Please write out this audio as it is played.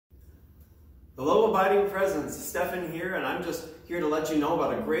Hello, Abiding Presence. Stefan here, and I'm just here to let you know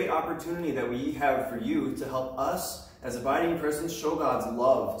about a great opportunity that we have for you to help us as Abiding Presence show God's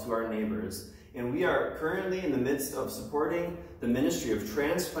love to our neighbors. And we are currently in the midst of supporting the ministry of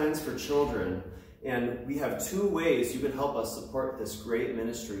Transplants for Children. And we have two ways you can help us support this great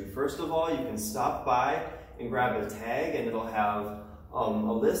ministry. First of all, you can stop by and grab a tag, and it'll have a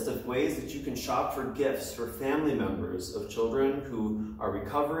list of ways that you can shop for gifts for family members of children who are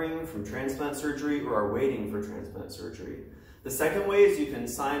recovering from transplant surgery or are waiting for transplant surgery. The second way is you can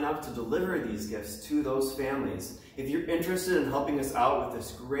sign up to deliver these gifts to those families. If you're interested in helping us out with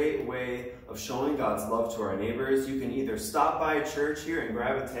this great way of showing God's love to our neighbors, you can either stop by a church here and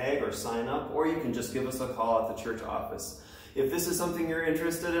grab a tag or sign up, or you can just give us a call at the church office. If this is something you're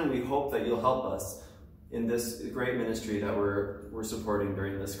interested in, we hope that you'll help us in this great ministry that we're supporting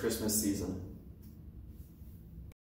during this Christmas season.